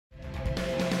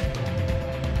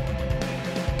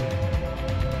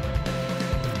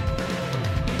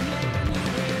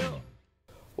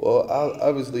Well,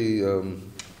 obviously,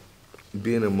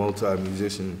 being a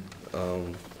multi-musician,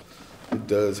 it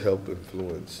does help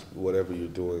influence whatever you're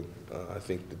doing. I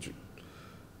think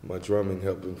my drumming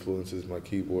help influences my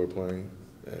keyboard playing,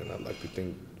 and I like to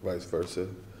think vice versa.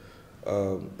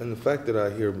 And the fact that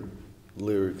I hear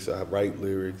lyrics, I write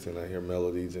lyrics, and I hear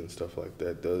melodies and stuff like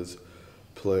that does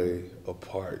play a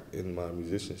part in my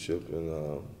musicianship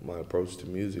and my approach to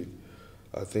music.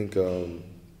 I think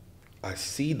I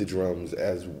see the drums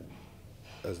as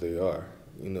they are.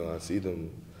 You know, I see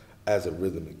them as a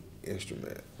rhythmic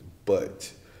instrument,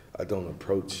 but I don't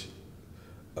approach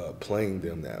playing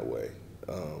them that way.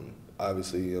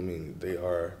 Obviously, I mean, they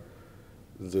are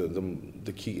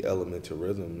the key element to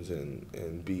rhythms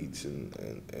and beats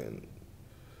and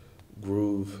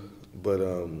groove, but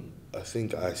I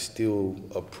think I still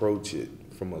approach it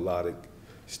from a melodic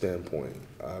standpoint.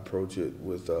 I approach it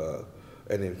with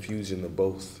an infusion of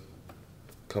both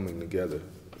coming together,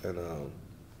 and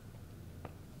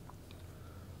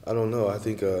I don't know. I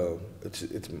think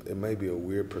it may be a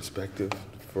weird perspective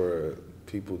for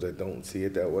people that don't see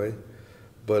it that way,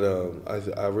 but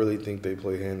I really think they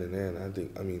play hand in hand.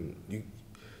 I mean,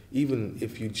 even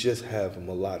if you just have a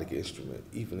melodic instrument,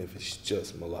 even if it's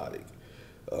just melodic,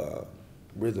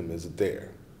 rhythm is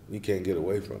there. You can't get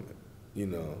away from it. You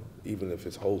know, even if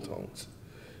it's whole tones,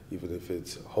 even if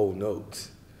it's whole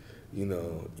notes, you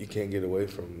know, you can't get away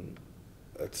from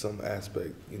at some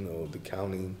aspect, you know, the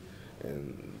counting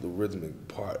and the rhythmic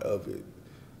part of it.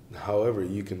 However,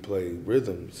 you can play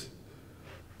rhythms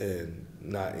and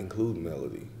not include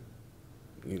melody,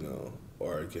 you know,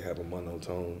 or you can have a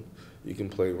monotone. You can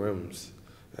play rims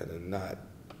and then not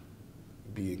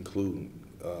be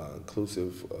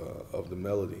inclusive of the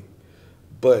melody.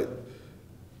 But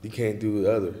you can't do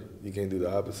the other. You can't do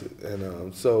the opposite.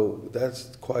 And so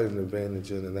that's quite an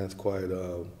advantage, and that's quite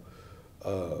an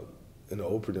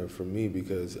opener for me,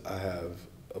 because I have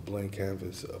a blank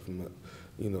canvas of, you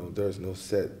know, there's no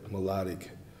set melodic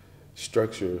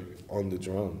structure on the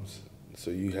drums.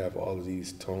 So you have all of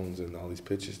these tones and all these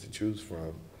pitches to choose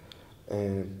from.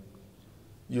 And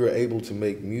you're able to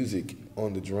make music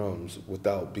on the drums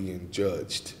without being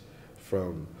judged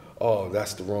from, oh,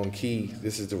 that's the wrong key,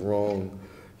 this is the wrong,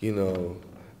 you know,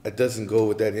 it doesn't go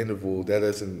with that interval, that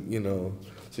doesn't, you know.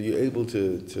 So you're able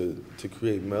to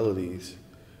create melodies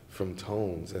from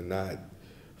tones and not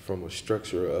from a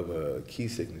structure of a key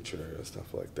signature or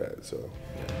stuff like that. So,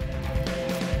 yeah.